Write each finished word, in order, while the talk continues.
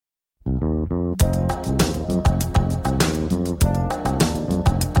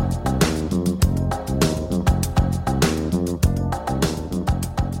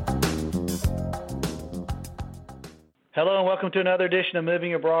Hello and welcome to another edition of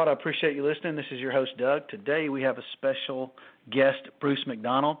Moving Abroad. I appreciate you listening. This is your host, Doug. Today we have a special guest, Bruce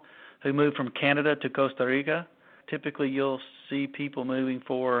McDonald, who moved from Canada to Costa Rica. Typically you'll see people moving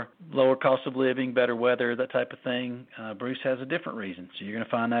for lower cost of living, better weather, that type of thing. Bruce has a different reason, so you're going to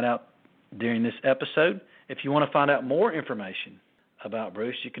find that out during this episode. If you want to find out more information about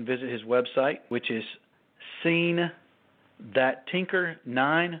Bruce, you can visit his website, which is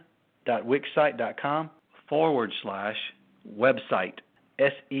seenthattinker9.wixsite.com/website,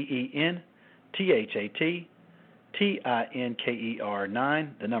 SEENTHATTINKER9,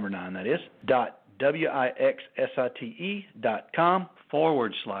 the number 9 that is,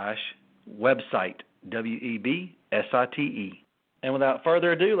 WIXSITE.com/website, WEBSITE. And without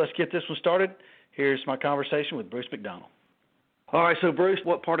further ado, let's get this one started. Here's my conversation with Bruce McDonald. All right, so Bruce,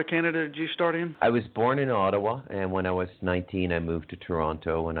 what part of Canada did you start in? I was born in Ottawa, and when I was 19, I moved to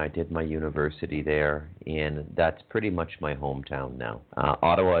Toronto, and I did my university there, and that's pretty much my hometown now.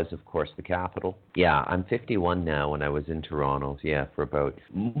 Ottawa is, of course, the capital. Yeah, I'm 51 now, and I was in Toronto, for about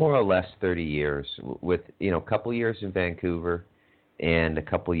more or less 30 years, with, a couple years in Vancouver and a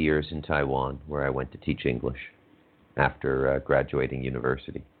couple years in Taiwan, where I went to teach English after graduating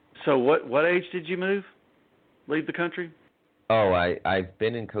university. So what age did you leave the country? Oh, I've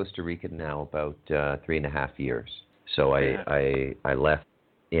been in Costa Rica now about 3.5 years. So I left,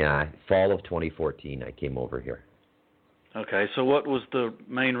 fall of 2014, I came over here. Okay, so what was the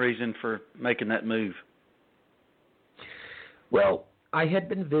main reason for making that move? Well, I had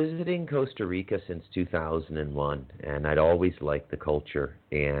been visiting Costa Rica since 2001, and I'd always liked the culture,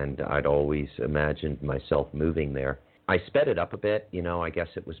 and I'd always imagined myself moving there. I sped it up a bit, I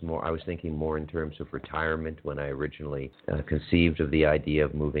guess it was more, I was thinking more in terms of retirement when I originally conceived of the idea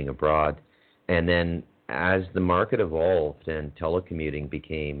of moving abroad. And then as the market evolved and telecommuting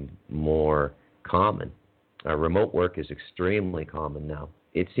became more common, remote work is extremely common now.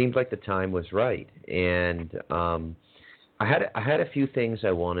 It seemed like the time was right. And I had a few things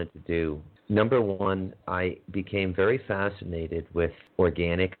I wanted to do. Number one, I became very fascinated with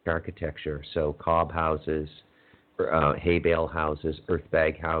organic architecture, so cob houses, hay bale houses, earth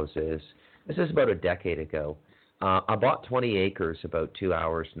bag houses. This is about a decade ago. I bought 20 acres about 2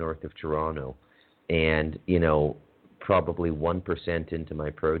 hours north of Toronto, and, probably 1% into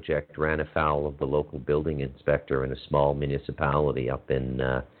my project ran afoul of the local building inspector in a small municipality up in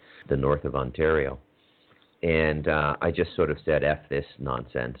the north of Ontario. And I just sort of said, F this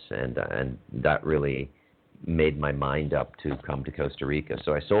nonsense, and that really made my mind up to come to Costa Rica.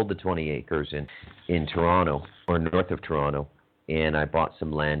 So I sold the 20 acres in Toronto, or north of Toronto, and I bought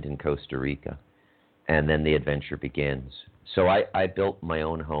some land in Costa Rica. And then the adventure begins. So I built my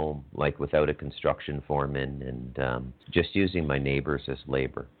own home, like without a construction foreman, and just using my neighbors as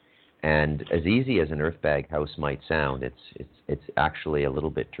labor. And as easy as an earth bag house might sound, it's actually a little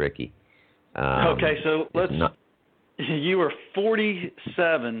bit tricky. Okay, so you were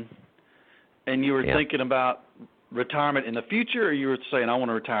 47 and you were thinking about retirement in the future, or you were saying, I want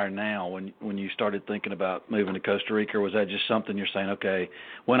to retire now when you started thinking about moving to Costa Rica, or was that just something you're saying, okay,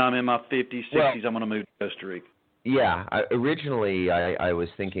 when I'm in my 50s, 60s, I'm going to move to Costa Rica? Yeah, originally I was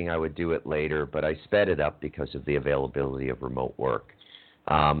thinking I would do it later, but I sped it up because of the availability of remote work.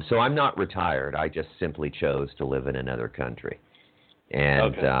 So I'm not retired. I just simply chose to live in another country.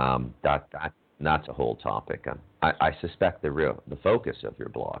 And that's a whole topic. I suspect the focus of your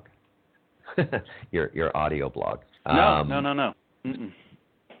blog. your audio blog. No. Mm-mm.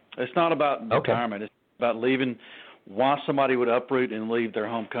 It's not about retirement. It's about leaving. Why somebody would uproot and leave their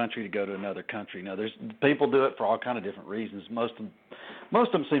home country to go to another country. Now, there's people do it for all kind of different reasons. Most of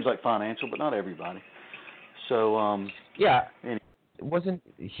them seems like financial, but not everybody. So anyway. It wasn't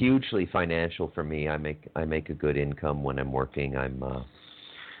hugely financial for me. I make a good income when I'm working. I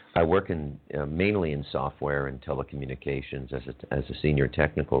work in mainly in software and telecommunications as a senior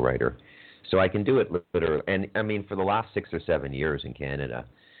technical writer. So I can do it literally. And I mean, for the last 6 or 7 years in Canada,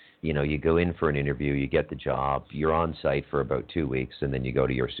 you go in for an interview, you get the job, you're on site for about 2 weeks, and then you go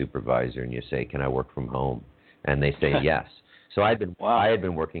to your supervisor and you say, can I work from home? And they say yes. So I had been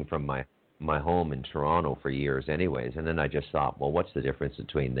working from my home in Toronto for years anyways. And then I just thought, well, what's the difference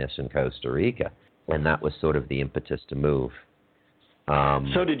between this and Costa Rica? And that was sort of the impetus to move.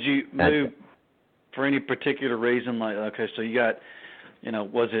 So did you move for any particular reason? Like, okay, so you got,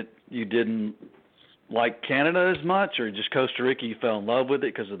 was it you didn't like Canada as much, or just Costa Rica, you fell in love with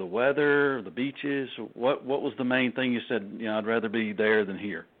it because of the weather, the beaches? What was the main thing you said, I'd rather be there than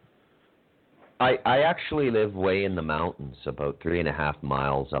here? I actually live way in the mountains, about 3.5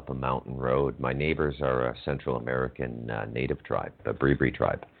 miles up a mountain road. My neighbors are a Central American native tribe, a Bribri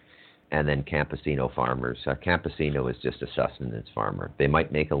tribe. and then campesino farmers. Campesino is just a sustenance farmer. They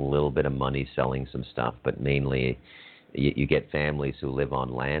might make a little bit of money selling some stuff, but mainly you get families who live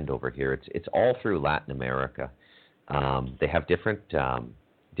on land over here. It's all through Latin America. They have different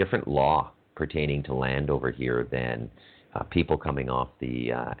law pertaining to land over here than people coming off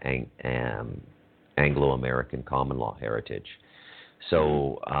the Anglo-American common law heritage.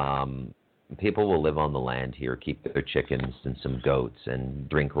 So people will live on the land here, keep their chickens and some goats, and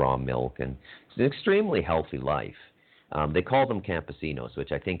drink raw milk, and it's an extremely healthy life. They call them campesinos,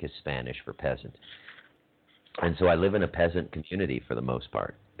 which I think is Spanish for peasant. And so I live in a peasant community for the most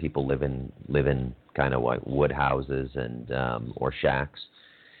part. People live in kind of like wood houses and or shacks,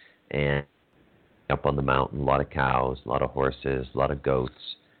 and up on the mountain, a lot of cows, a lot of horses, a lot of goats.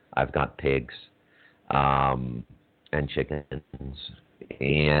 I've got pigs and chickens.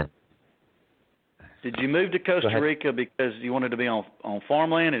 And did you move to Costa Rica because you wanted to be on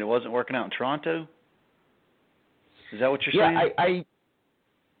farmland and it wasn't working out in Toronto? Is that what you're saying?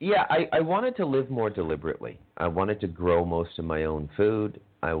 I wanted to live more deliberately. I wanted to grow most of my own food.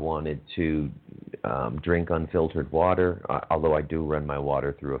 I wanted to drink unfiltered water, although I do run my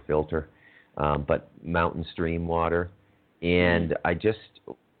water through a filter, but mountain stream water. And I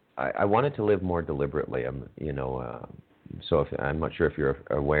wanted to live more deliberately. So I'm not sure if you're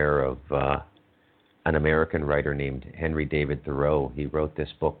aware of an American writer named Henry David Thoreau. He wrote this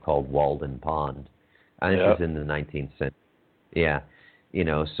book called Walden Pond. And this was in the 19th century. Yeah.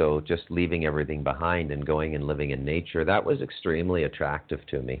 So just leaving everything behind and going and living in nature, that was extremely attractive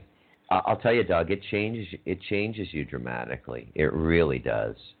to me. I'll tell you, Doug, it changes you dramatically. It really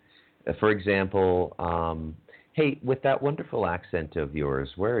does. For example, hey, with that wonderful accent of yours,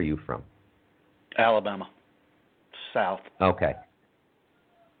 where are you from? Alabama. South. Okay.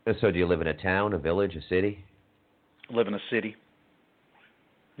 So do you live in a town, a village, a city? I live in a city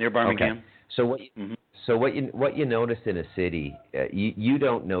near Birmingham. Okay. So what you notice in a city, you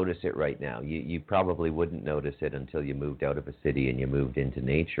don't notice it right now. You probably wouldn't notice it until you moved out of a city and you moved into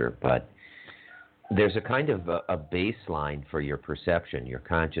nature. But there's a kind of a baseline for your perception, your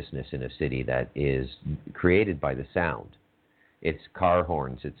consciousness in a city that is created by the sound. It's car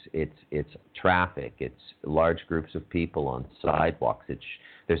horns, it's traffic, it's large groups of people on sidewalks.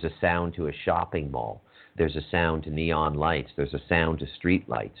 There's a sound to a shopping mall. There's a sound to neon lights. There's a sound to street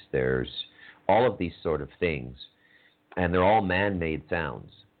lights. There's all of these sort of things, and they're all man-made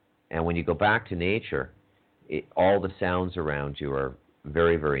sounds. And when you go back to nature, all the sounds around you are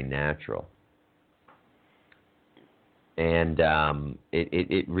very, very natural. And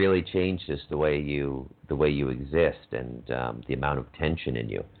it really changes the way you exist and the amount of tension in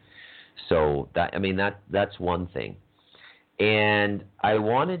you. So that's one thing. And I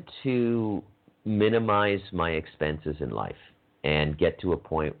wanted to minimize my expenses in life and get to a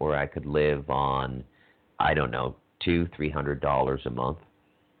point where I could live on, I don't know, $200-300 a month,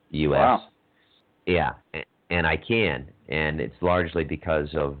 U.S. Wow. Yeah, and I can, and it's largely because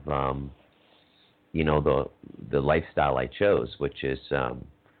of the lifestyle I chose, which is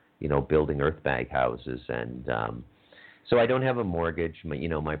building earthbag houses, and so I don't have a mortgage.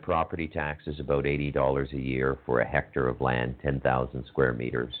 My property tax is about $80 a year for a hectare of land, 10,000 square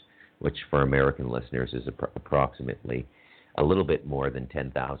meters, which for American listeners is approximately a little bit more than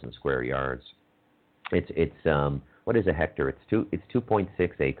 10,000 square yards. It's what is a hectare? It's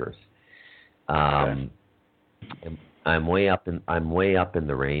 2.6 acres. I'm way up in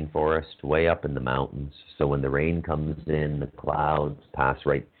the rainforest, way up in the mountains. So when the rain comes in, the clouds pass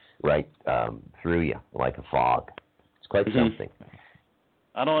right through you like a fog. It's quite something.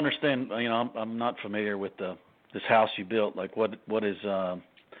 I don't understand. I'm not familiar with this house you built. Like what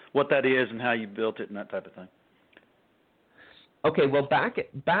that is and how you built it and that type of thing. Okay, well, back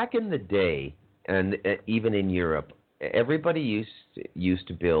in the day, and even in Europe, everybody used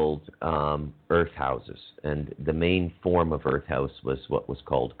to build earth houses, and the main form of earth house was what was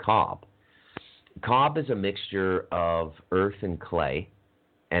called cob. Cob is a mixture of earth and clay,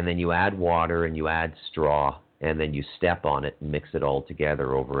 and then you add water and you add straw, and then you step on it and mix it all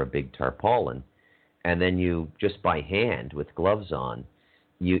together over a big tarpaulin, and then you, just by hand with gloves on,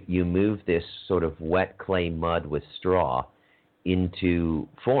 you move this sort of wet clay mud with straw into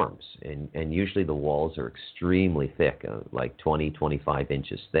forms, and usually the walls are extremely thick, like 20-25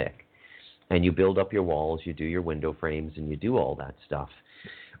 inches thick, and you build up your walls, you do your window frames, and you do all that stuff.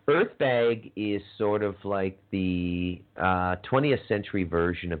 Earthbag is sort of like the 20th century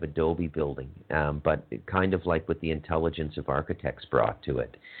version of adobe building, but kind of like with the intelligence of architects brought to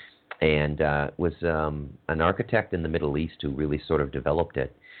it, and was an architect in the Middle East who really sort of developed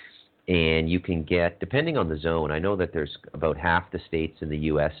it. And you can get, depending on the zone, I know that there's about half the states in the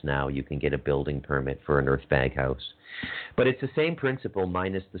U.S. now you can get a building permit for an earth bag house. But it's the same principle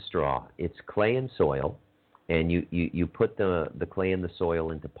minus the straw. It's clay and soil, and you put the clay and the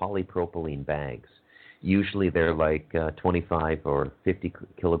soil into polypropylene bags. Usually they're like 25 or 50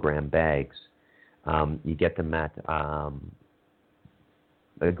 kilogram bags. You get them at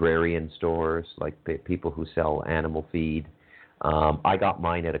agrarian stores, like people who sell animal feed. I got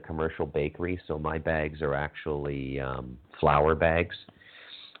mine at a commercial bakery, so my bags are actually flour bags.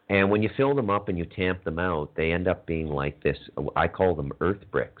 And when you fill them up and you tamp them out, they end up being like this. I call them earth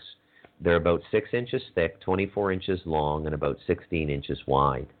bricks. They're about 6 inches thick, 24 inches long, and about 16 inches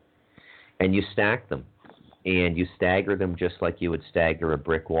wide. And you stack them, and you stagger them just like you would stagger a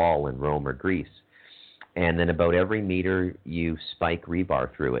brick wall in Rome or Greece. And then about every meter, you spike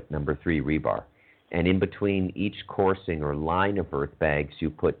rebar through it, number 3 rebar. And in between each coursing or line of earth bags, you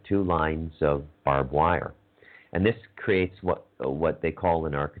put 2 lines of barbed wire. And this creates what they call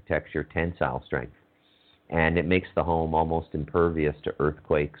in architecture tensile strength. And it makes the home almost impervious to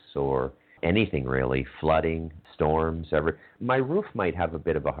earthquakes or anything really, flooding, storms. My roof might have a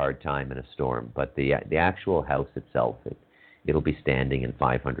bit of a hard time in a storm, but the actual house itself, it'll be standing in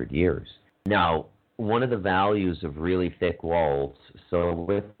 500 years. Now, one of the values of really thick walls, so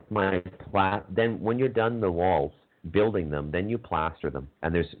with my then when you're done the walls, building them, then you plaster them.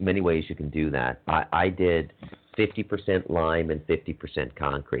 And there's many ways you can do that. I did 50% lime and 50%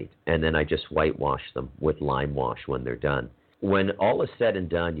 concrete, and then I just whitewash them with lime wash when they're done. When all is said and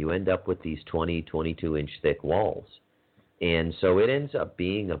done, you end up with these 20, 22-inch thick walls. And so it ends up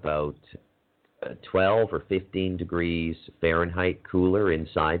being about 12 or 15 degrees Fahrenheit cooler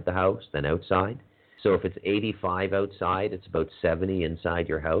inside the house than outside. So if it's 85 outside, it's about 70 inside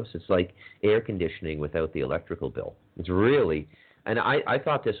your house. It's like air conditioning without the electrical bill. It's really, and I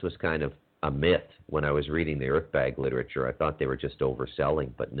thought this was kind of a myth when I was reading the earth bag literature. I thought they were just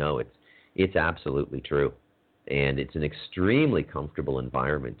overselling, but no, it's absolutely true. And it's an extremely comfortable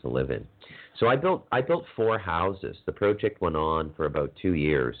environment to live in. So I built 4 houses. The project went on for about 2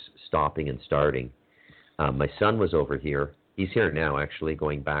 years, stopping and starting. My son was over here. He's here now, actually,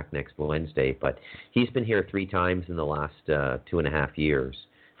 going back next Wednesday, but he's been here 3 times in the last 2.5 years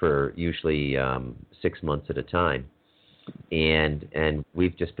for usually 6 months at a time. And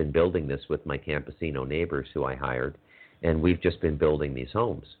we've just been building this with my campesino neighbors who I hired, and we've just been building these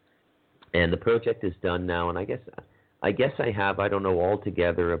homes. And the project is done now, and I guess I have, I don't know,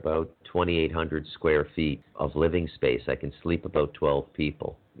 altogether about 2,800 square feet of living space. I can sleep about 12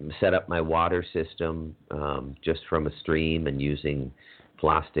 people. Set up my water system just from a stream and using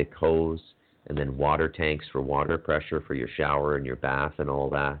plastic hose, and then water tanks for water pressure for your shower and your bath and all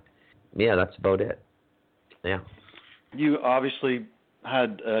that. Yeah, that's about it. Yeah. You obviously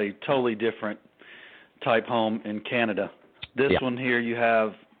had a totally different type home in Canada. This one here, you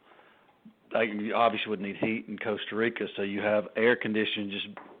have, you obviously would need heat in Costa Rica, so you have air conditioning just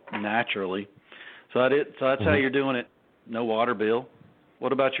naturally. So that's how you're doing it. No water bill.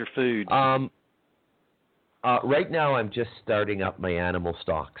 What about your food? Right now, I'm just starting up my animal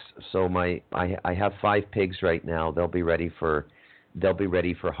stocks. So I have 5 pigs right now. They'll be ready for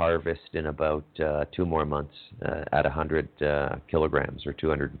harvest in about 2 more months at 100 kilograms or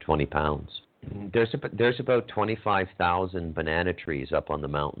 220 pounds. There's about 25,000 banana trees up on the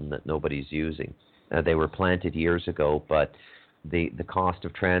mountain that nobody's using. They were planted years ago, but the cost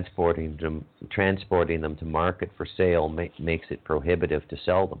of transporting them to market for sale makes it prohibitive to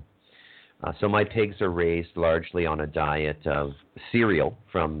sell them. So my pigs are raised largely on a diet of cereal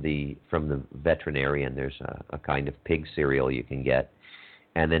from the veterinarian. There's a kind of pig cereal you can get,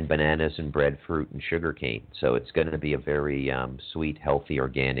 and then bananas and breadfruit and sugar cane. So it's going to be a very sweet, healthy,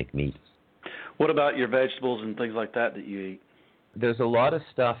 organic meat. What about your vegetables and things like that you eat? There's a lot of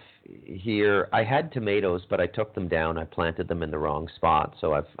stuff here. I had tomatoes, but I took them down. I planted them in the wrong spot,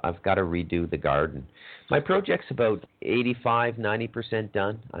 so I've got to redo the garden. My project's about 85-90%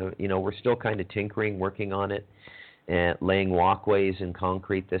 done. We're still kind of tinkering, working on it, and laying walkways and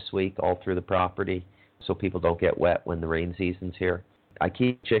concrete this week all through the property so people don't get wet when the rain season's here. I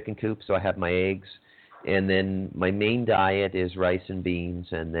keep chicken coops, so I have my eggs, and then my main diet is rice and beans,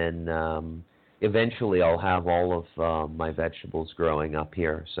 and then eventually I'll have all of my vegetables growing up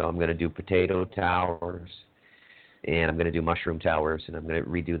here. So I'm going to do potato towers, and I'm going to do mushroom towers, and I'm going to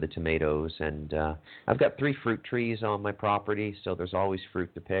redo the tomatoes. And I've got 3 fruit trees on my property, so there's always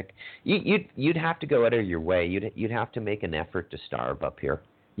fruit to pick. You'd have to go out of your way. You'd have to make an effort to starve up here.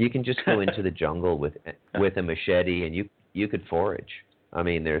 You can just go into the jungle with a machete, and you could forage. I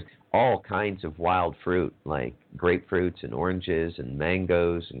mean, all kinds of wild fruit, like grapefruits and oranges and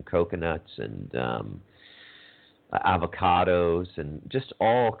mangoes and coconuts and avocados and just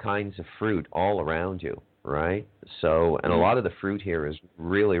all kinds of fruit all around you, right? So, and a lot of the fruit here is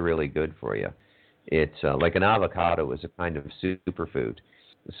really, really good for you. It's like an avocado is a kind of superfood.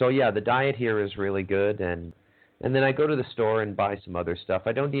 So yeah, the diet here is really good, and then I go to the store and buy some other stuff.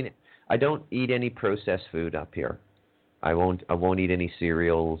 I don't eat any processed food up here. I won't eat any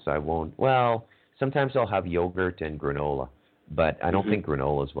cereals. Well, sometimes I'll have yogurt and granola, but I don't think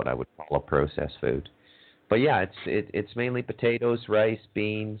granola is what I would call a processed food. But yeah, it's mainly potatoes, rice,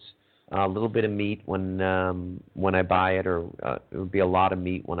 beans, a little bit of meat when I buy it, or it would be a lot of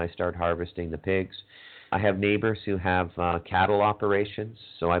meat when I start harvesting the pigs. I have neighbors who have cattle operations,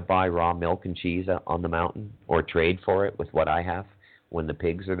 so I buy raw milk and cheese on the mountain, or trade for it with what I have when the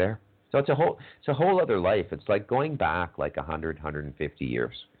pigs are there. So it's a whole other life. It's like going back like 100, 150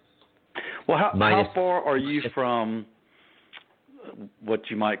 years. Well, how far are you from what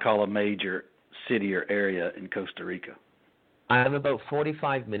you might call a major city or area in Costa Rica? I'm about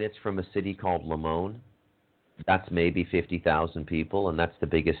 45 minutes from a city called Limon. That's maybe 50,000 people, and that's the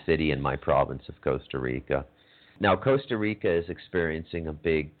biggest city in my province of Costa Rica. Now, Costa Rica is experiencing a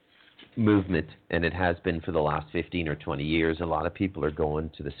big movement, and it has been for the last 15 or 20 years. A lot of people are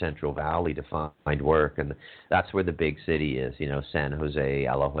going to the Central Valley to find work, and that's where the big city is, San Jose,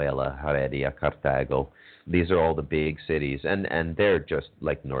 Alajuela, Heredia, Cartago. These are all the big cities, and they're just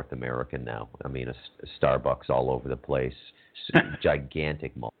like North American now. I mean, a Starbucks all over the place,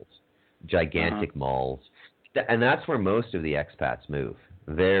 gigantic malls. And that's where most of the expats move.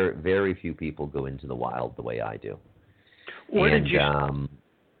 Very few people go into the wild the way I do. Where did you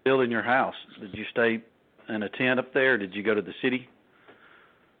build in your house? Did you stay in a tent up there, or did you go to the city?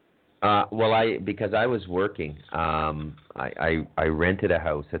 Well, because I was working, I rented a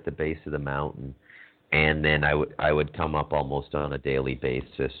house at the base of the mountain, and then I would come up almost on a daily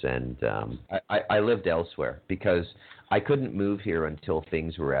basis, and I lived elsewhere because I couldn't move here until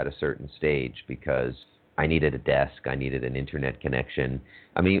things were at a certain stage, because I needed a desk, I needed an internet connection.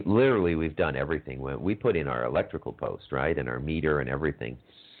 I mean, literally, we've done everything. We put in our electrical post, right, and our meter and everything.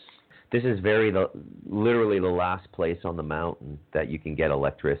 This is literally the last place on the mountain that you can get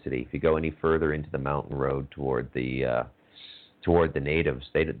electricity. If you go any further into the mountain road toward the natives,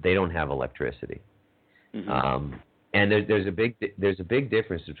 they don't have electricity. Mm-hmm. And there's a big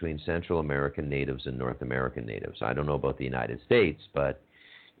difference between Central American natives and North American natives. I don't know about the United States, but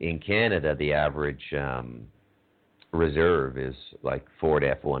in Canada, the average reserve is like Ford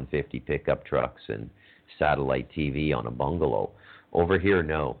F-150 pickup trucks and satellite TV on a bungalow. Over here,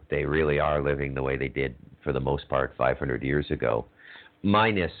 no, they really are living the way they did for the most part 500 years ago,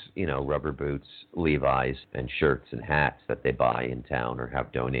 minus, rubber boots, Levi's, and shirts and hats that they buy in town or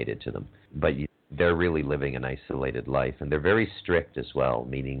have donated to them. But they're really living an isolated life, and they're very strict as well,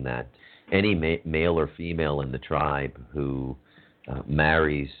 meaning that any male or female in the tribe who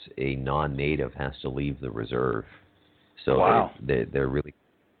marries a non-native has to leave the reserve. So wow. They're really,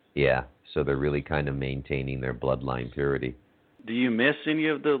 so they're really kind of maintaining their bloodline purity. Do you miss any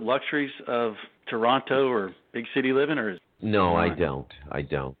of the luxuries of Toronto or big city living, or? No, I don't.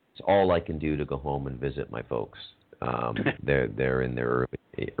 It's all I can do to go home and visit my folks. They're in their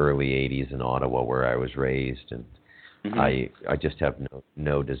early 80s in Ottawa, where I was raised, and I just have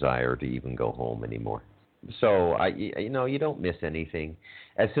no desire to even go home anymore. So you don't miss anything.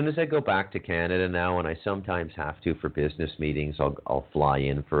 As soon as I go back to Canada now, and I sometimes have to for business meetings, I'll fly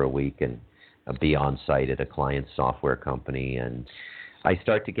in for a week and be on site at a client's software company, and I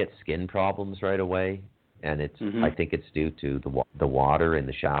start to get skin problems right away, and I think it's due to the water in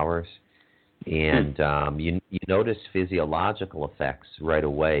the showers, and you notice physiological effects right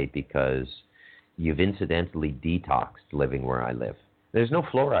away because you've incidentally detoxed living where I live. There's no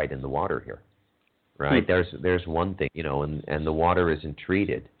fluoride in the water here. Right, there's one thing, and the water isn't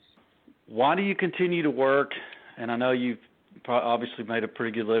treated. Why do you continue to work? And I know you've obviously made a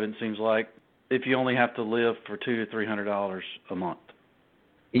pretty good living, it seems like, if you only have to live for $200 to $300 a month.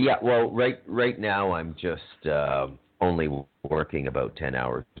 Yeah, well, right now I'm just only working about 10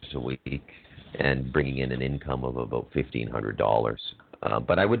 hours a week and bringing in an income of about $1,500.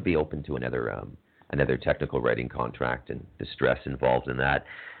 But I would be open to another technical writing contract, and the stress involved in that.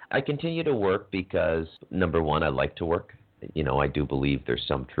 I continue to work because, number one, I like to work. I do believe there's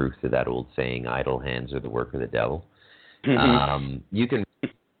some truth to that old saying, idle hands are the work of the devil.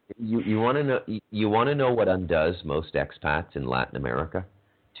 You want to know what undoes most expats in Latin America?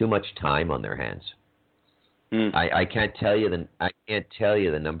 Too much time on their hands. I can't tell you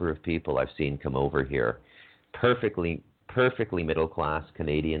the number of people I've seen come over here, perfectly perfectly middle class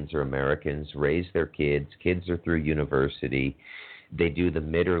Canadians or Americans raise their kids. Kids are through university. They do the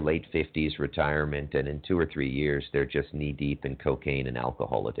mid or late 50s retirement, and in 2 or 3 years, they're just knee deep in cocaine and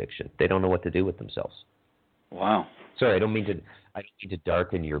alcohol addiction. They don't know what to do with themselves. Wow. Sorry, I don't mean to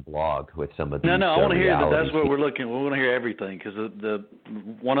darken your blog with some of these. No, I want to hear that. That's what realities. we're looking. We want to hear everything because the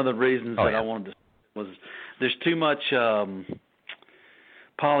one of the reasons that I wanted to was there's too much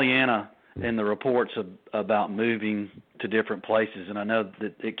Pollyanna in the reports about moving to different places, and I know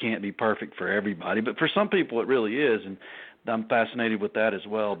that it can't be perfect for everybody, but for some people it really is, and I'm fascinated with that as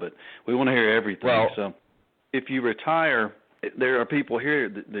well. But we want to hear everything. Well, so if you retire, there are people here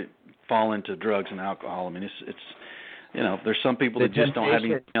that fall into drugs and alcohol. I mean, it's there's some people that just don't have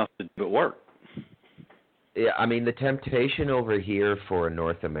anything else to do but work. Yeah, I mean, the temptation over here for a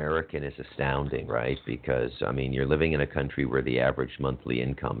North American is astounding, right? Because, I mean, you're living in a country where the average monthly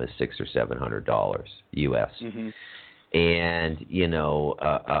income is $600 or $700 U.S. Mm-hmm. And,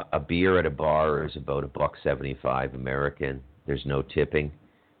 a beer at a bar is about $1.75 American. There's no tipping.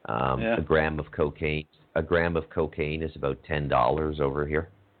 A gram of cocaine is about $10 over here.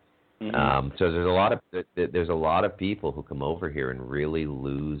 Mm-hmm. So there's a lot of people who come over here and really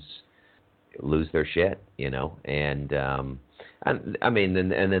lose their shit, and I mean,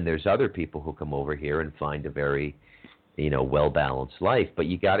 and then there's other people who come over here and find a very, well-balanced life, but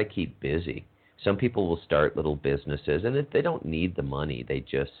you got to keep busy. Some people will start little businesses, and they don't need the money. They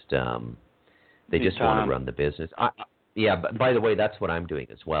just want to run the business. But by the way, that's what I'm doing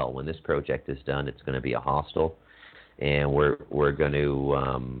as well. When this project is done, it's going to be a hostel, and we're going to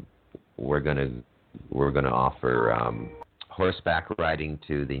offer horseback riding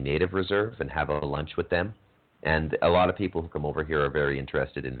to the native reserve and have a lunch with them. And a lot of people who come over here are very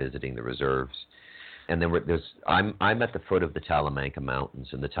interested in visiting the reserves. And then I'm at the foot of the Talamanca Mountains,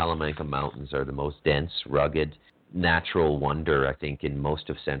 and the Talamanca Mountains are the most dense, rugged, natural wonder, I think, in most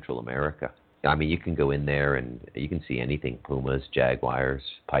of Central America. I mean, you can go in there and you can see anything: pumas, jaguars,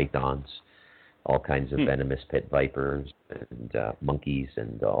 pythons, all kinds of venomous pit vipers, and monkeys,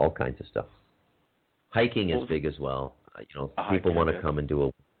 and all kinds of stuff. Hiking is big as well. People want to come and do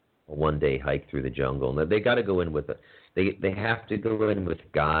a one-day hike through the jungle. Now, they got to go in with they have to go in with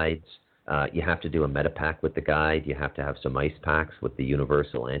guides. You have to do a medipack with the guide. You have to have some ice packs with the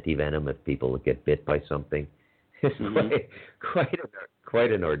universal anti-venom if people get bit by something. It's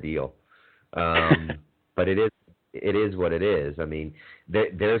quite an ordeal. But it is what it is. I mean,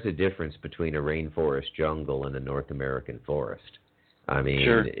 there's a difference between a rainforest jungle and a North American forest. I mean,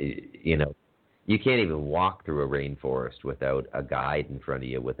 sure. You can't even walk through a rainforest without a guide in front of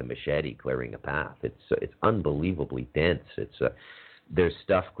you with a machete clearing a path. It's unbelievably dense. There's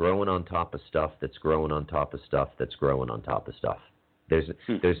stuff growing on top of stuff that's growing on top of stuff that's growing on top of stuff.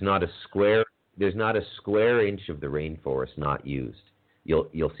 There's not a square inch of the rainforest not used.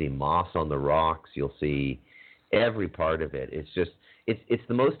 You'll see moss on the rocks. You'll see every part of it. It's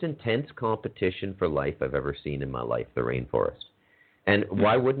the most intense competition for life I've ever seen in my life, the rainforest. And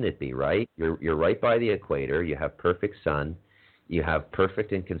why wouldn't it be, right? You're right by the equator. You have perfect sun. You have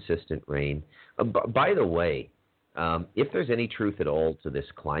perfect and consistent rain. By the way, if there's any truth at all to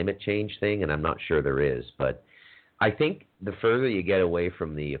this climate change thing, and I'm not sure there is, but I think the further you get away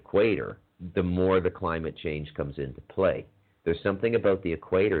from the equator, the more the climate change comes into play. There's something about the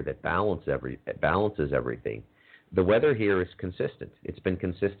equator that balances everything. The weather here is consistent. It's been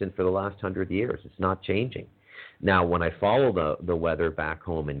consistent for the last 100 years. It's not changing. Now, when I follow the weather back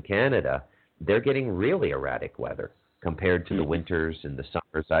home in Canada, they're getting really erratic weather compared to the winters and the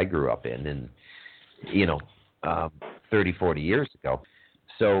summers I grew up in, and 30, 40 years ago.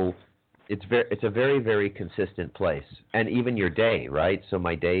 So it's a very, very consistent place. And even your day, right? So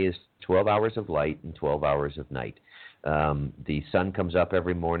my day is 12 hours of light and 12 hours of night. The sun comes up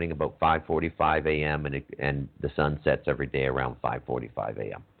every morning about 5:45 a.m. and the sun sets every day around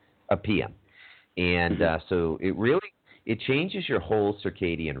 5:45 p.m. And so it changes your whole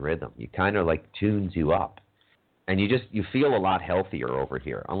circadian rhythm. It kind of like tunes you up. And you feel a lot healthier over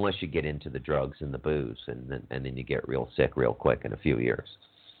here, unless you get into the drugs and the booze, and then you get real sick real quick in a few years.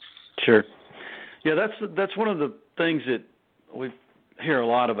 Sure. Yeah, that's one of the things that we hear a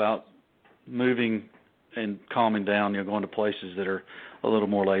lot about, moving and calming down, going to places that are a little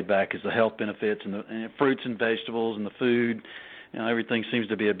more laid back, is the health benefits and the fruits and vegetables and the food. Everything seems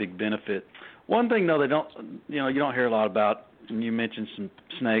to be a big benefit. One thing, though, you don't hear a lot about, and you mentioned some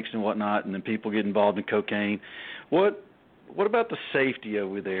snakes and whatnot, and then people get involved in cocaine. What about the safety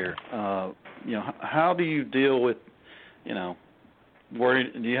over there? How do you deal with,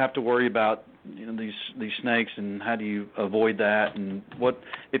 Do you have to worry about these snakes, and how do you avoid that? And what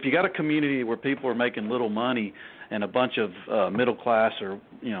if you got a community where people are making little money and a bunch of middle class or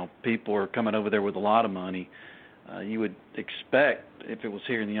people are coming over there with a lot of money? You would expect, if it was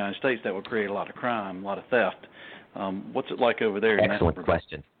here in the United States, that would create a lot of crime, a lot of theft. What's it like over there? Excellent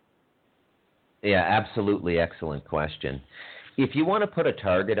question. Yeah, absolutely excellent question. If you want to put a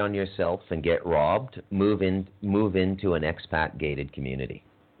target on yourself and get robbed, move into an expat gated community.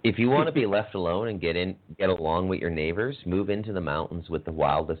 If you want to be left alone and get along with your neighbors, move into the mountains with the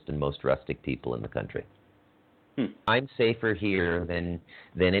wildest and most rustic people in the country. I'm safer here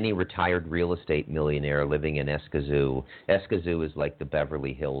than any retired real estate millionaire living in Escazú. Escazú is like the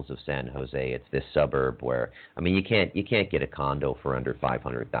Beverly Hills of San Jose. It's this suburb where, I mean, you can't get a condo for under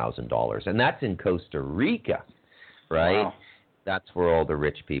 $500,000, and that's in Costa Rica, right? Wow. That's where all the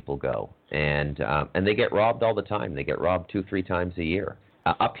rich people go, and they get robbed all the time. They get robbed 2-3 times a year.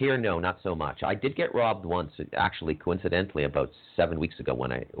 Up here, no, not so much. I did get robbed once, actually, coincidentally, about 7 weeks ago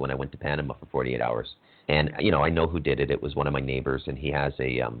when I went to Panama for 48 hours. And I know who did it. It was one of my neighbors, and he has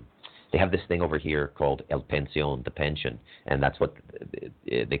they have this thing over here called el pensión, the pension, and that's what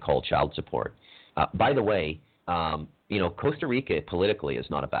they call child support. By the way, Costa Rica politically is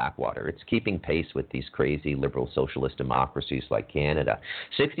not a backwater. It's keeping pace with these crazy liberal socialist democracies like Canada.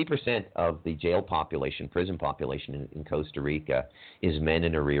 60% of the jail population, prison population in Costa Rica is men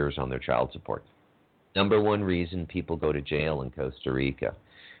in arrears on their child support. Number one reason people go to jail in Costa Rica.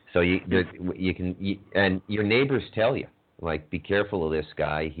 So and your neighbors tell you, like, be careful of this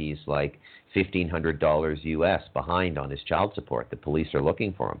guy. He's like $1,500 US behind on his child support. The police are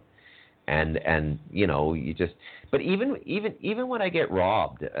looking for him. And you just, but even when I get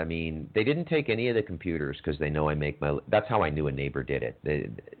robbed, I mean, they didn't take any of the computers because they know that's how I knew a neighbor did it.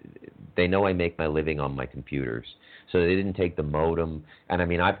 They know I make my living on my computers. So they didn't take the modem. And I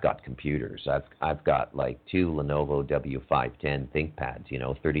mean, I've got computers. I've got like 2 Lenovo W510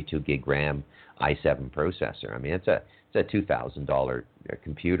 ThinkPads, 32 gig RAM i7 processor. I mean, it's a $2,000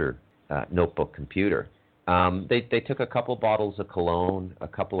 computer, notebook computer. They took a couple bottles of cologne, a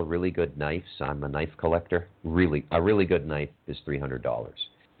couple of really good knives. I'm a knife collector. A really good knife is $300.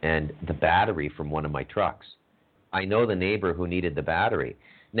 And the battery from one of my trucks. I know the neighbor who needed the battery.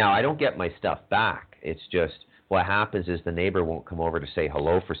 Now, I don't get my stuff back. It's just what happens is the neighbor won't come over to say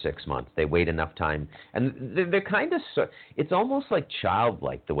hello for 6 months. They wait enough time. And they're kind of, it's almost like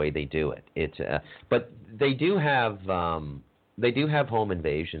childlike the way they do it. But they do have home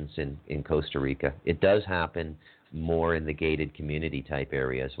invasions in Costa Rica. It does happen more in the gated community type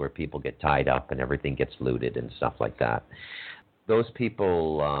areas where people get tied up and everything gets looted and stuff like that. Those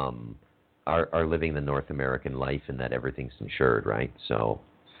people are living the North American life in that everything's insured, right? So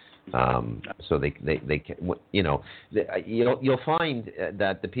they you'll find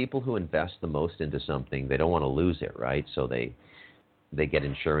that the people who invest the most into something, they don't want to lose it, right? So they get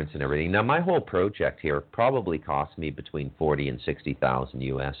insurance and everything. Now, my whole project here probably cost me between $40,000 and $60,000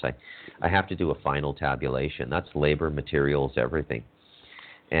 US. I have to do a final tabulation. That's labor, materials, everything.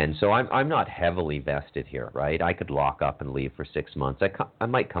 And so I'm not heavily vested here, right? I could lock up and leave for 6 months. I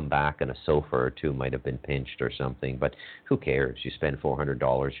might come back and a sofa or two might have been pinched or something, but who cares? You spend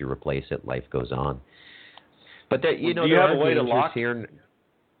 $400, you replace it, life goes on. But that, do you have a way to lock here?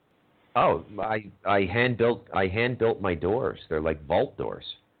 Oh, I hand built my doors. They're like vault doors.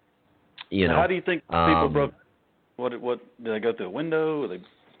 How do you think people broke? What did they go through a window? Or they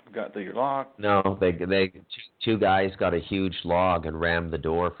got through your lock? No, they two guys got a huge log and rammed the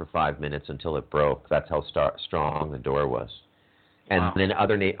door for 5 minutes until it broke. That's how strong the door was. And wow. Then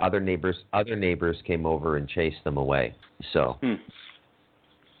other neighbors came over and chased them away. So.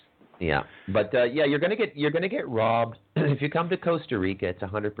 Yeah, but you're gonna get robbed if you come to Costa Rica. It's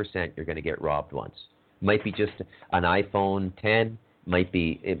 100% you're gonna get robbed once. Might be just an iPhone 10.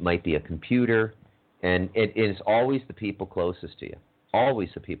 It might be a computer, and it is always the people closest to you. Always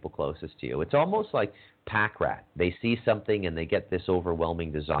the people closest to you. It's almost like pack rat. They see something and they get this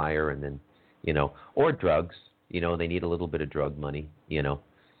overwhelming desire, and then or drugs. They need a little bit of drug money.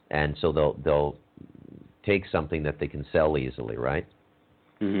 And so they'll take something that they can sell easily, right?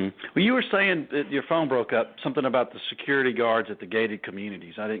 Mm-hmm. Well, you were saying that your phone broke up, something about the security guards at the gated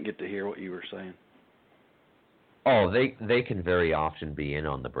communities. I didn't get to hear what you were saying. Oh, they can very often be in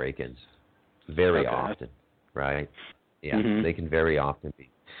on the break-ins. Very often, right? Yeah, mm-hmm. They can very often be.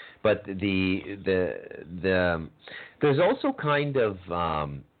 But there's also kind of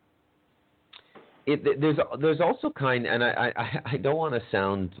there's also kind, and I don't want to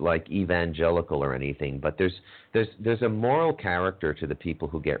sound like evangelical or anything, but there's a moral character to the people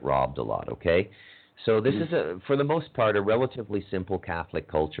who get robbed a lot. Okay, So this is, for the most part, a relatively simple Catholic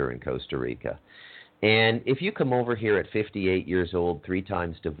culture in Costa Rica. And if you come over here at 58 years old, 3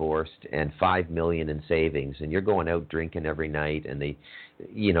 times divorced, and $5 million in savings, and you're going out drinking every night, and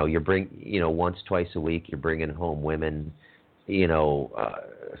once, twice a week, you're bringing home women,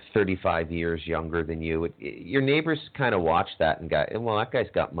 35 years younger than you. Your neighbors kind of watch that and go, well, that guy's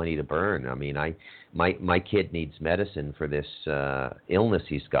got money to burn. I mean, my kid needs medicine for this illness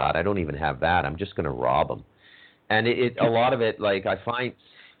he's got. I don't even have that. I'm just going to rob him. And a lot of it, like I find,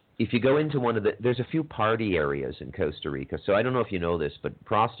 if you go into there's a few party areas in Costa Rica. So I don't know if you know this, but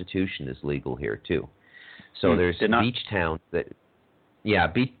prostitution is legal here too. So there's beach towns there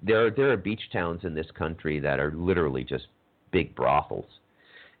are beach towns in this country that are literally just big brothels.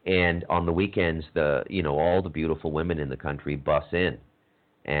 And on the weekends, all the beautiful women in the country bus in,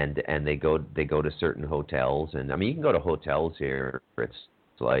 and they go to certain hotels. And I mean, you can go to hotels here. It's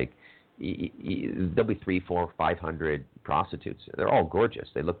like there'll be 300, 400, 500 prostitutes. They're all gorgeous.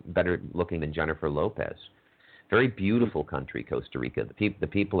 They look better looking than Jennifer Lopez. Very beautiful country, Costa Rica. The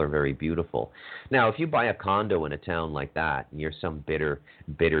people are very beautiful. Now, if you buy a condo in a town like that, and you're some bitter,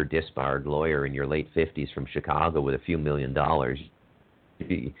 disbarred lawyer in your late 50s from Chicago with a few $1 million,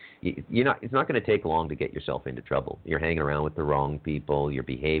 it's not going to take long to get yourself into trouble. You're hanging around with the wrong people. You're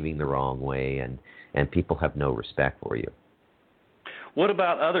behaving the wrong way, and people have no respect for you. What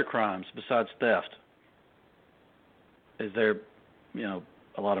about other crimes besides theft? Is there,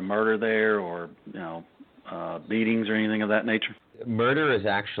 a lot of murder there, or beatings or anything of that nature? Murder is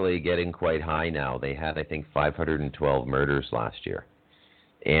actually getting quite high now. They had, I think, 512 murders last year,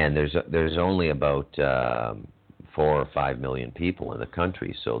 and there's only about 4 or 5 million people in the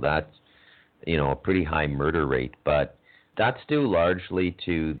country, so that's a pretty high murder rate. But that's due largely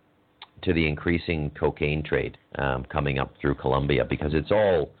to the increasing cocaine trade coming up through Colombia, because it's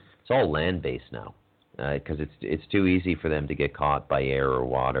all land based now. Because it's too easy for them to get caught by air or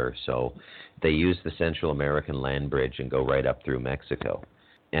water, so they use the Central American land bridge and go right up through Mexico.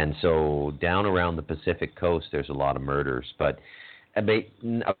 And so down around the Pacific coast, there's a lot of murders, but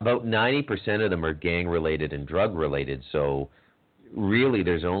about 90% of them are gang-related and drug-related, so really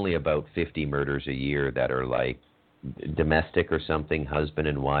there's only about 50 murders a year that are like domestic or something, husband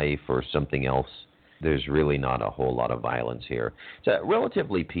and wife or something else. There's really not a whole lot of violence here. It's a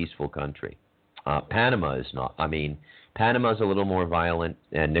relatively peaceful country. Panama is not. I mean, Panama's a little more violent,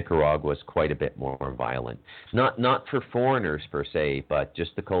 and Nicaragua's quite a bit more violent. Not for foreigners per se, but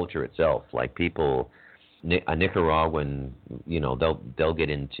just the culture itself. Like people, a Nicaraguan, they'll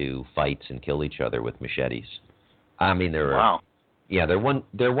get into fights and kill each other with machetes. I mean, they're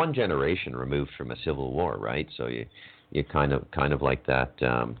one generation removed from a civil war, right? So you kind of like that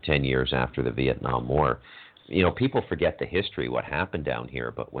 10 years after the Vietnam War. People forget the history, what happened down here,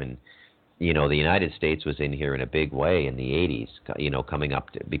 but when the United States was in here in a big way in the 80s, coming up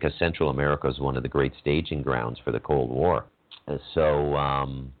because Central America is one of the great staging grounds for the Cold War.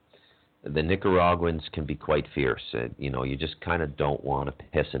 So the Nicaraguans can be quite fierce. You just kind of don't want to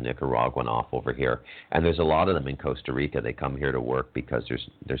piss a Nicaraguan off over here. And there's a lot of them in Costa Rica. They come here to work because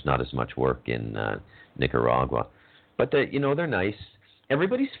there's not as much work in Nicaragua. But they're nice.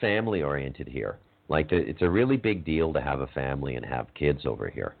 Everybody's family oriented here. Like it's a really big deal to have a family and have kids over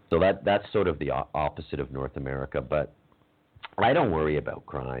here. So that's sort of the opposite of North America. But I don't worry about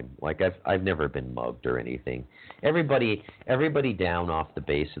crime. Like I've never been mugged or anything. Everybody down off the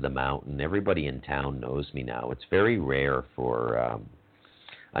base of the mountain, everybody in town knows me now. It's very rare for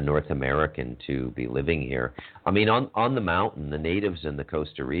a North American to be living here. I mean, on the mountain, the natives and the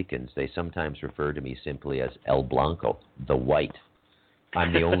Costa Ricans, they sometimes refer to me simply as El Blanco, the white.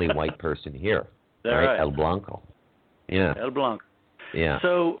 I'm the only white person here. Right? El Blanco. Yeah. El Blanco. Yeah.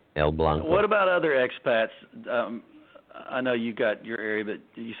 So, El Blanco. What about other expats? I know you got your area, but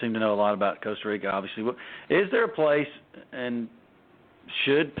you seem to know a lot about Costa Rica, obviously. Is there a place, and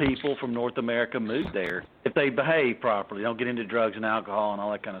should people from North America move there if they behave properly, don't get into drugs and alcohol and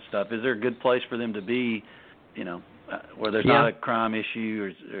all that kind of stuff? Is there a good place for them to be, where there's not a crime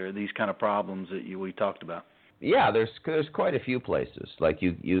issue or these kind of problems that we talked about? Yeah, there's quite a few places. Like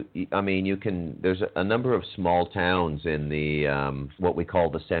you can. There's a number of small towns in the what we call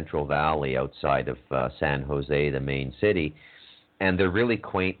the Central Valley outside of San Jose, the main city, and they're really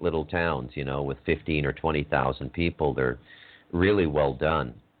quaint little towns. With 15 or 20,000 people. They're really well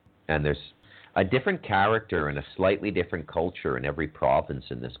done, and there's a different character and a slightly different culture in every province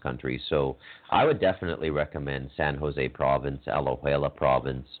in this country. So I would definitely recommend San Jose Province, Alajuela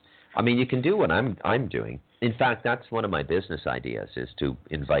Province. I mean, you can do what I'm doing. In fact, that's one of my business ideas, is to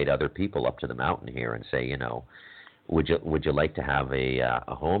invite other people up to the mountain here and say, would you like to have a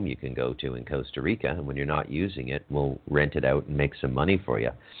home you can go to in Costa Rica, and when you're not using it, we'll rent it out and make some money for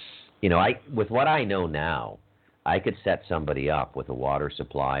you. With what I know now, I could set somebody up with a water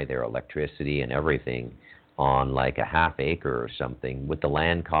supply, their electricity and everything on like a half acre or something, with the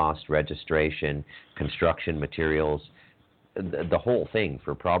land cost, registration, construction materials, the whole thing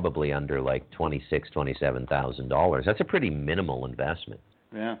for probably under like $27,000. That's a pretty minimal investment.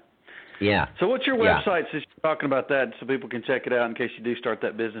 Yeah. Yeah. So what's your website, since you're talking about that, so people can check it out in case you do start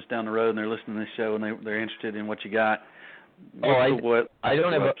that business down the road and they're listening to this show and they're interested in what you got? I don't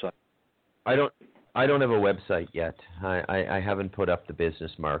have a website yet. I haven't put up the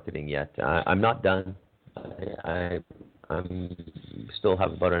business marketing yet. I'm not done. I'm still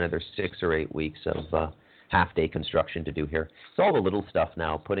have about another 6 or 8 weeks of half-day construction to do here. It's all the little stuff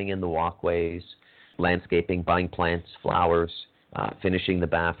now, putting in the walkways, landscaping, buying plants, flowers, finishing the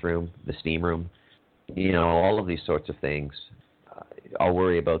bathroom, the steam room, all of these sorts of things. I'll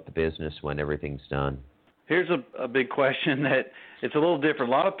worry about the business when everything's done. Here's a big question that it's a little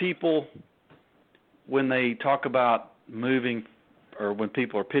different. A lot of people, when they talk about moving, or when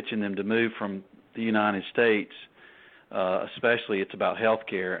people are pitching them to move from the United States, especially, it's about health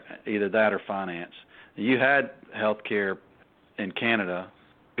care, either that or finance. You had health care in Canada,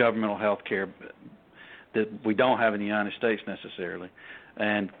 governmental health care, that we don't have in the United States necessarily.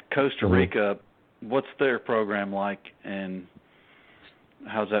 And Costa Rica, what's their program like, and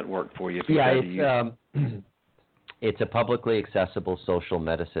how's that work for you? It's a publicly accessible social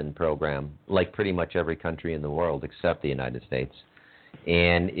medicine program, like pretty much every country in the world except the United States.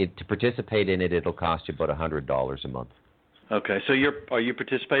 And to participate in it, it'll cost you about $100 a month. Okay, so are you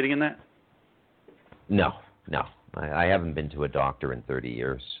participating in that? No. I haven't been to a doctor in 30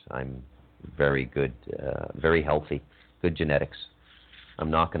 years. I'm very good, very healthy, good genetics.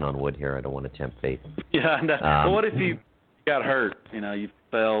 I'm knocking on wood here. I don't want to tempt fate. Yeah, no. Well, what if you got hurt? You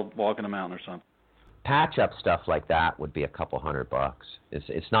fell walking a mountain or something? Patch-up stuff like that would be a couple $100.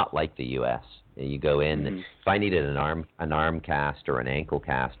 It's not like the U.S. You go in, and if I needed an arm cast or an ankle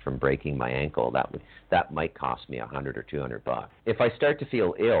cast from breaking my ankle, that might cost me $100 or $200. If I start to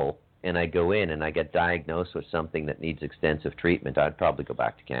feel ill and I go in and I get diagnosed with something that needs extensive treatment, I'd probably go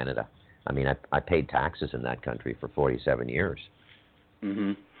back to Canada. I mean, I paid taxes in that country for 47 years.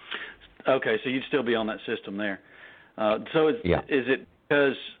 Mm-hmm. Okay, so you'd still be on that system there. So is it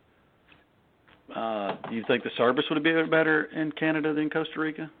because you think the service would be better in Canada than Costa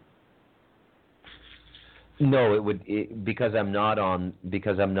Rica? No, it would because I'm not on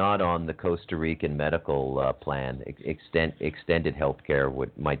the Costa Rican medical plan. Extended health care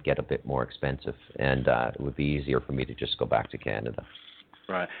might get a bit more expensive, and it would be easier for me to just go back to Canada.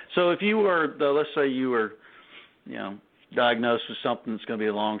 Right. So if you were, let's say you were, diagnosed with something that's going to be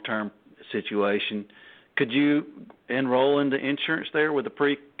a long-term situation, could you enroll into insurance there with a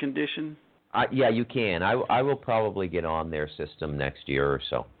precondition? Yeah, you can. I will probably get on their system next year or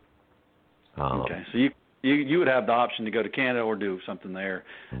so. Okay. So you would have the option to go to Canada or do something there,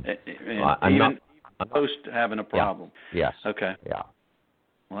 and I'm even not post having a problem. Yeah. Yes. Okay. Yeah.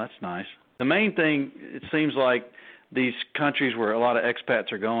 Well, that's nice. The main thing, it seems like these countries where a lot of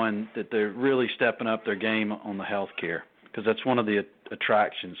expats are going, that they're really stepping up their game on the health care, because that's one of the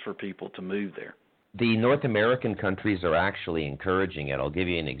attractions for people to move there. The North American countries are actually encouraging it. I'll give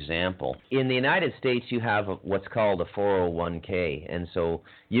you an example. In the United States, you have what's called a 401k, and so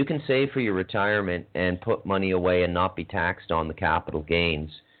you can save for your retirement and put money away and not be taxed on the capital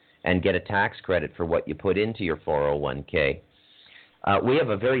gains and get a tax credit for what you put into your 401k. We have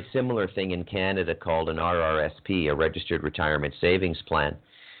a very similar thing in Canada called an RRSP, a Registered Retirement Savings Plan.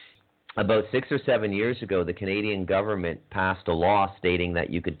 About 6 or 7 years ago, the Canadian government passed a law stating that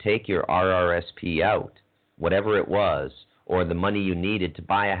you could take your RRSP out, whatever it was, or the money you needed to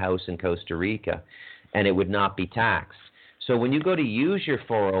buy a house in Costa Rica, and it would not be taxed. So when you go to use your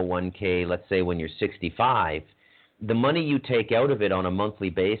 401k, let's say when you're 65, the money you take out of it on a monthly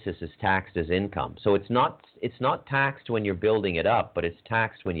basis is taxed as income. So it's not taxed when you're building it up, but it's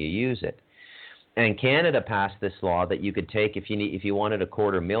taxed when you use it. And Canada passed this law that you could take, if you wanted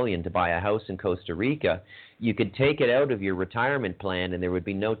 $250,000 to buy a house in Costa Rica, you could take it out of your retirement plan and there would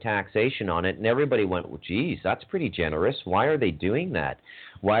be no taxation on it. And everybody went, well, geez, that's pretty generous. Why are they doing that?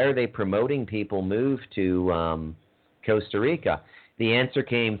 Why are they promoting people move to Costa Rica? The answer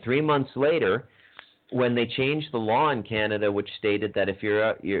came 3 months later when they changed the law in Canada, which stated that if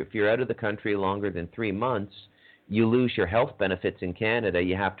you're out of the country longer than 3 months, you lose your health benefits in Canada.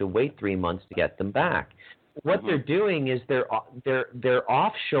 You have to wait 3 months to get them back. What they're doing is they're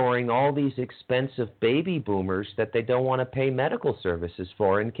offshoring all these expensive baby boomers that they don't want to pay medical services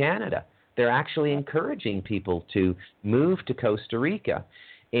for in Canada. they're actually encouraging people to move to Costa Rica.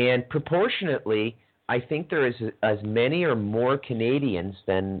 And proportionately, I think there is as many or more Canadians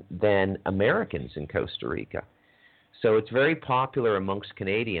than Americans in Costa Rica. So it's very popular amongst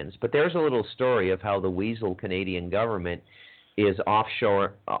Canadians. But there's a little story of how the weasel Canadian government is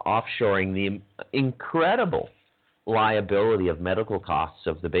offshoring the incredible liability of medical costs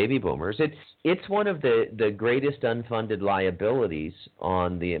of the baby boomers. It's one of the greatest unfunded liabilities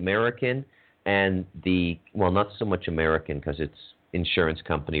on the American and not so much American because it's insurance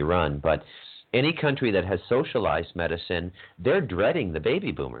company run, but any country that has socialized medicine, they're dreading the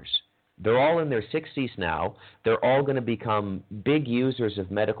baby boomers. They're all in their 60s now. They're all going to become big users of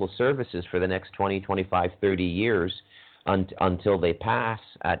medical services for the next 20, 25, 30 years until they pass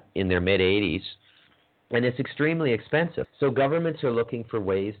in their mid-80s. And it's extremely expensive. So governments are looking for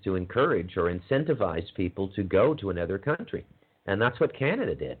ways to encourage or incentivize people to go to another country. And that's what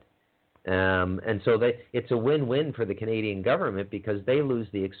Canada did. And so it's a win-win for the Canadian government because they lose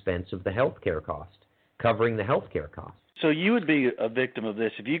the expense of the healthcare cost, covering the healthcare cost. So you would be a victim of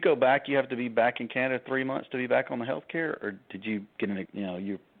this. If you go back, you have to be back in Canada 3 months to be back on the healthcare, or did you get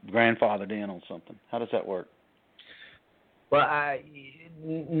your grandfathered in on something? How does that work? Well, I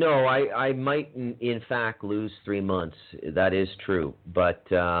might in fact lose 3 months. That is true, but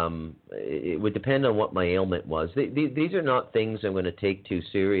it would depend on what my ailment was. These are not things I'm going to take too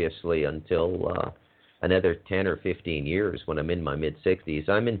seriously until another 10 or 15 years when I'm in my mid-60s.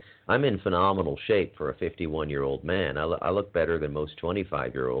 I'm in phenomenal shape for a 51-year-old man. I look better than most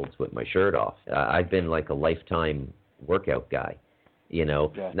 25-year-olds with my shirt off. I've been like a lifetime workout guy. Yeah.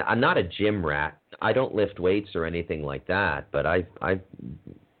 I'm not a gym rat. I don't lift weights or anything like that, but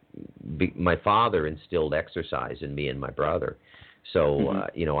my father instilled exercise in me and my brother. So,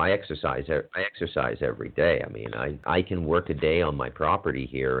 I exercise every day. I mean, I can work a day on my property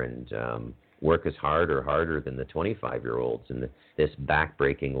here and work as hard or harder than the 25-year-olds in this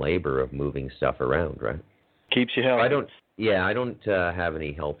back-breaking labor of moving stuff around, right? Keeps you healthy. I don't have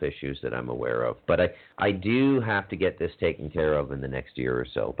any health issues that I'm aware of, but I do have to get this taken care of in the next year or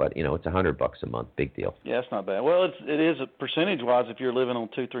so. But it's $100 a month, big deal. Yeah, it's not bad. Well, it is percentage-wise if you're living on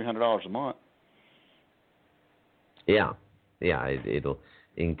 $200-300 a month. Yeah, it'll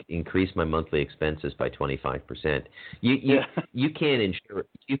increase my monthly expenses by 25%. You can't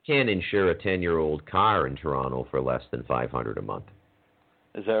insure a 10-year-old car in Toronto for less than $500 a month.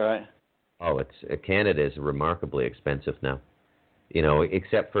 Is that right? Oh, Canada is remarkably expensive now.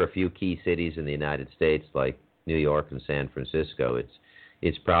 Except for a few key cities in the United States like New York and San Francisco,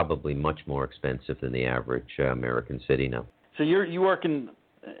 it's probably much more expensive than the average American city now. So you working?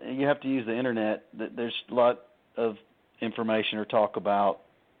 You have to use the internet. There's a lot of information or talk about.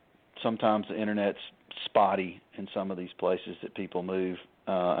 Sometimes the internet's spotty in some of these places that people move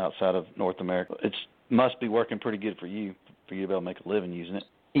outside of North America. It must be working pretty good for you to be able to make a living using it.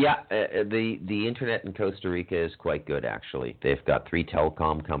 Yeah, the internet in Costa Rica is quite good, actually. They've got 3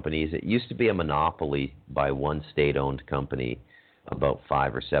 telecom companies. It used to be a monopoly by one state-owned company about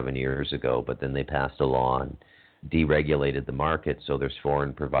 5 or 7 years ago, but then they passed a law and deregulated the market, so there's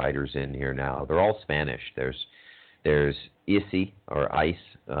foreign providers in here now. They're all Spanish. There's ICE, or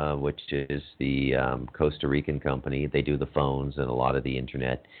ICE, which is the Costa Rican company. They do the phones and a lot of the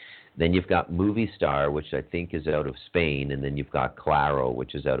internet. Then you've got Movistar, which I think is out of Spain, and then you've got Claro,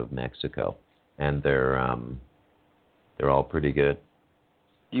 which is out of Mexico, and they're all pretty good.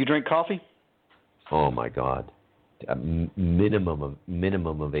 Do you drink coffee? Oh my God, a minimum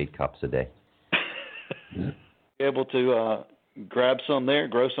of 8 cups a day. Able to grab some there,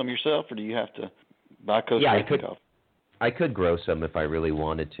 grow some yourself, or do you have to buy Costa Rican coffee? I could grow some if I really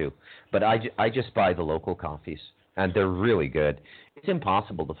wanted to, but I just buy the local coffees, and they're really good. It's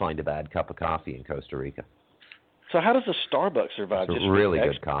impossible to find a bad cup of coffee in Costa Rica. So how does a Starbucks survive? It's really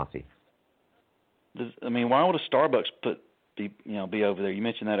good coffee. Why would a Starbucks be over there? You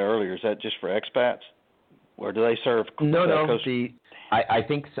mentioned that earlier. Is that just for expats, or do they serve? No. I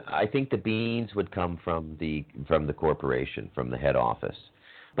think the beans would come from the corporation, from the head office.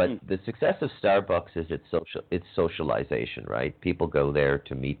 But the success of Starbucks is its socialization, right? People go there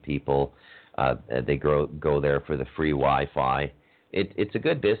to meet people. They go there for the free Wi-Fi. It's a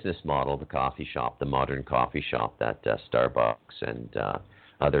good business model, the modern coffee shop that Starbucks and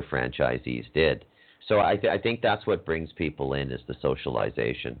other franchisees did. So I think that's what brings people in, is the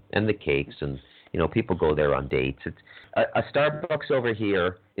socialization and the cakes, and people go there on dates. It's a Starbucks over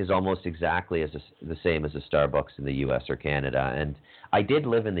here is almost exactly the same as a Starbucks in the U.S. or Canada. And I did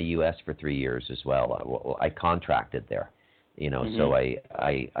live in the U.S. for 3 years as well. I contracted there. So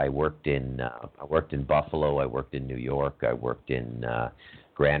I worked in Buffalo, I worked in New York, I worked in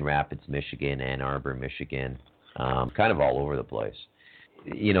Grand Rapids, Michigan, Ann Arbor, Michigan, kind of all over the place.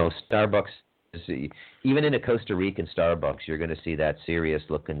 Starbucks, even in a Costa Rican Starbucks, you're going to see that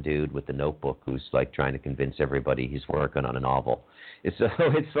serious-looking dude with the notebook who's like trying to convince everybody he's working on a novel. It's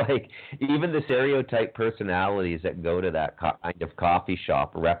like even the stereotype personalities that go to that kind of coffee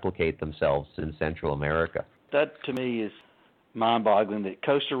shop replicate themselves in Central America. That to me is mind-boggling that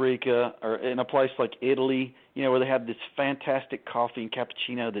Costa Rica or in a place like Italy, where they have this fantastic coffee and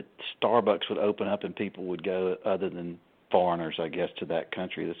cappuccino, that Starbucks would open up and people would go other than foreigners, I guess, to that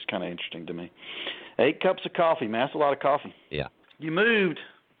country. That's kind of interesting to me. 8 cups of coffee, man. That's a lot of coffee. Yeah. You moved.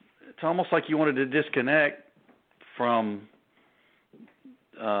 It's almost like you wanted to disconnect from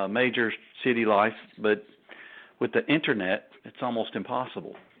major city life, but with the internet, it's almost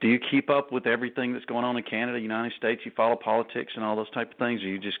impossible. Do you keep up with everything that's going on in Canada, United States? You follow politics and all those type of things, or are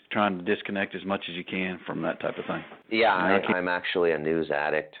you just trying to disconnect as much as you can from that type of thing? Yeah, I'm actually a news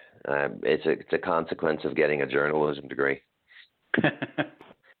addict. It's a consequence of getting a journalism degree.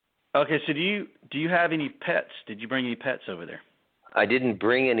 Okay, so do you have any pets? Did you bring any pets over there? I didn't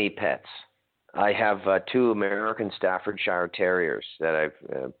bring any pets. I have 2 American Staffordshire Terriers that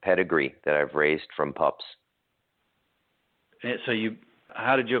I've pedigree that I've raised from pups. So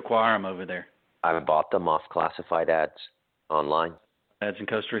how did you acquire them over there? I bought them off classified ads online. Ads in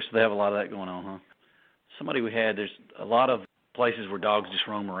Costa Rica, so they have a lot of that going on, huh? Somebody there's a lot of places where dogs just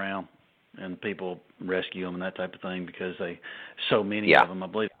roam around and people rescue them and that type of thing because so many of them. I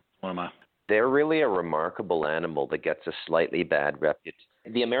believe one of my... They're really a remarkable animal that gets a slightly bad reputation.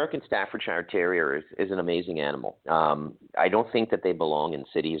 The American Staffordshire Terrier is an amazing animal. I don't think that they belong in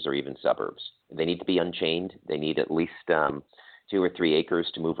cities or even suburbs. They need to be unchained. They need at least 2 or 3 acres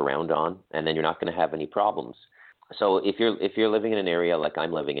to move around on, and then you're not going to have any problems. So if you're living in an area like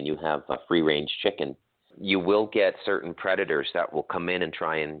I'm living and you have a free-range chicken, you will get certain predators that will come in and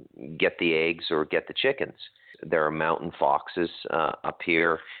try and get the eggs or get the chickens. There are mountain foxes up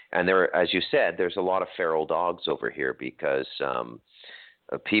here, and as you said, there's a lot of feral dogs over here because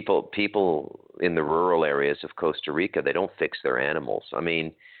people in the rural areas of Costa Rica, they don't fix their animals. I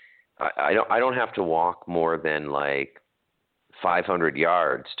mean, I don't have to walk more than like 500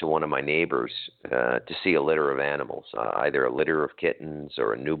 yards to one of my neighbors to see a litter of animals, either a litter of kittens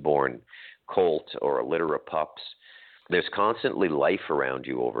or a newborn colt or a litter of pups. There's constantly life around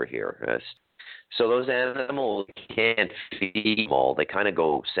you over here. So those animals can't feed them all. They kind of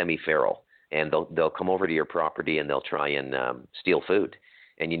go semi-feral, and they'll come over to your property and they'll try and steal food.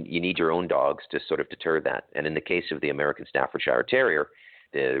 And you need your own dogs to sort of deter that. And in the case of the American Staffordshire Terrier,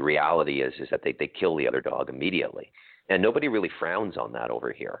 the reality is that they kill the other dog immediately. And nobody really frowns on that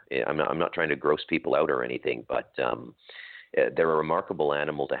over here. I'm not trying to gross people out or anything, but they're a remarkable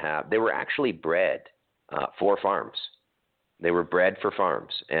animal to have. They were actually bred for farms. They were bred for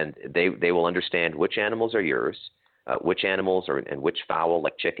farms, and they will understand which animals are yours, which animals and which fowl,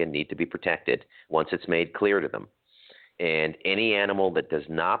 like chicken, need to be protected once it's made clear to them. And any animal that does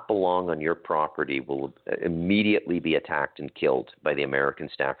not belong on your property will immediately be attacked and killed by the American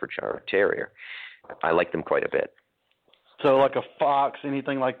Staffordshire Terrier. I like them quite a bit. So like a fox,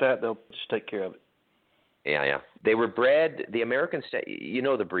 anything like that, they'll just take care of it. Yeah. They were bred, the American, you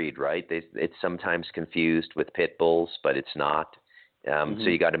know the breed, right? It's sometimes confused with pit bulls, but it's not. So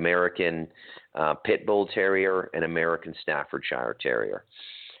you got American Pit Bull Terrier and American Staffordshire Terrier.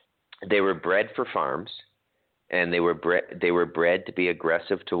 They were bred for farms, and they were bred to be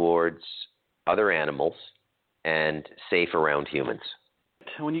aggressive towards other animals and safe around humans.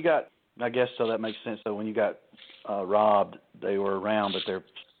 When you got, I guess so that makes sense. So when you got robbed, they were around, but they're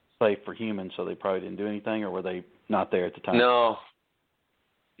safe for humans, so they probably didn't do anything, or were they not there at the time? No,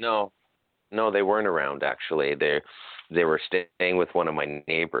 they weren't around, actually. They were staying with one of my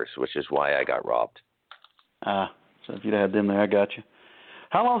neighbors, which is why I got robbed. So if you'd had them there, I got you.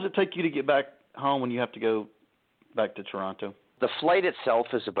 How long does it take you to get back home when you have to go back to Toronto? The flight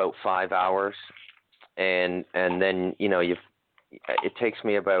itself is about 5 hours, and then, it takes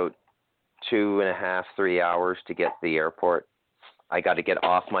me about 2.5, 3 hours to get to the airport. I got to get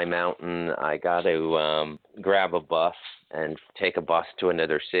off my mountain. I got to grab a bus and take a bus to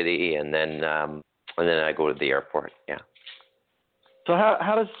another city, and then I go to the airport. Yeah. So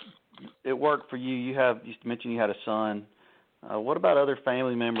how does it work for you? You mentioned you had a son. What about other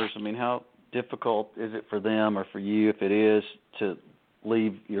family members? I mean, how difficult is it for them or for you, if it is, to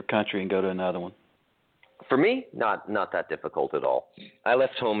leave your country and go to another one? For me, not that difficult at all. I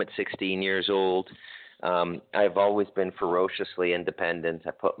left home at 16 years old. I've always been ferociously independent.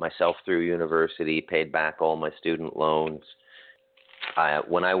 I put myself through university, paid back all my student loans.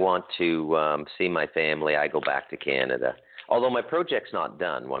 When I want to see my family, I go back to Canada. Although my project's not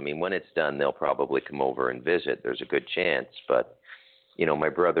done. I mean, when it's done, they'll probably come over and visit. There's a good chance. But, my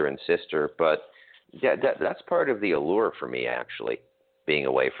brother and sister. But yeah, that's part of the allure for me, actually, being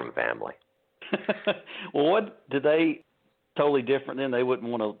away from family. Well, what do they totally different then? They wouldn't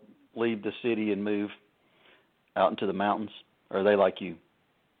want to leave the city and move out into the mountains? Or are they like you?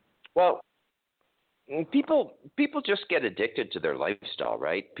 Well, people just get addicted to their lifestyle,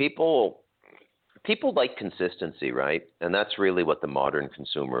 right? People like consistency, right? And that's really what the modern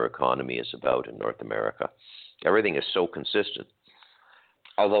consumer economy is about in North America. Everything is so consistent.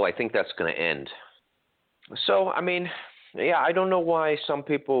 Although I think that's going to end. So, I mean, yeah, I don't know why some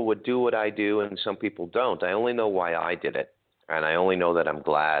people would do what I do and some people don't. I only know why I did it. And I only know that I'm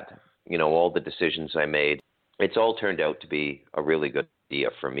glad, all the decisions I made, it's all turned out to be a really good idea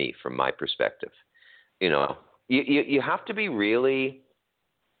for me from my perspective. You have to be really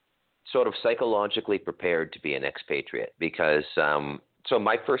sort of psychologically prepared to be an expatriate because, so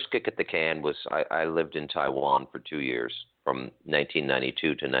my first kick at the can was I lived in Taiwan for 2 years from 1992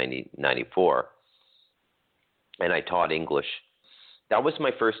 to 1994, and I taught English. That was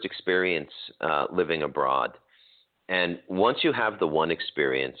my first experience living abroad. And once you have the one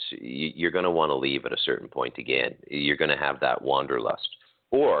experience, you're going to want to leave at a certain point again. You're going to have that wanderlust,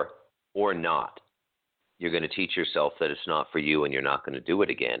 or not. You're going to teach yourself that it's not for you and you're not going to do it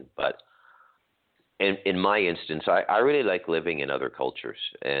again. But in my instance, I really like living in other cultures.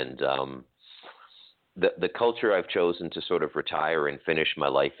 And the culture I've chosen to sort of retire and finish my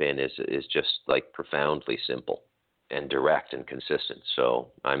life in is just like profoundly simple and direct and consistent. So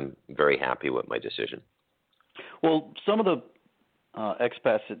I'm very happy with my decision. Well, some of the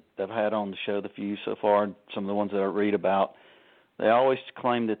expats that I've had on the show, the few so far, and some of the ones that I read about, they always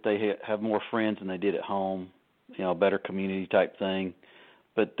claim that they have more friends than they did at home, a better community type thing.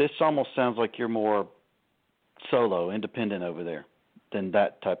 But this almost sounds like you're more solo, independent over there than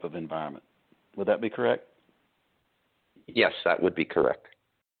that type of environment. Would that be correct? Yes, that would be correct.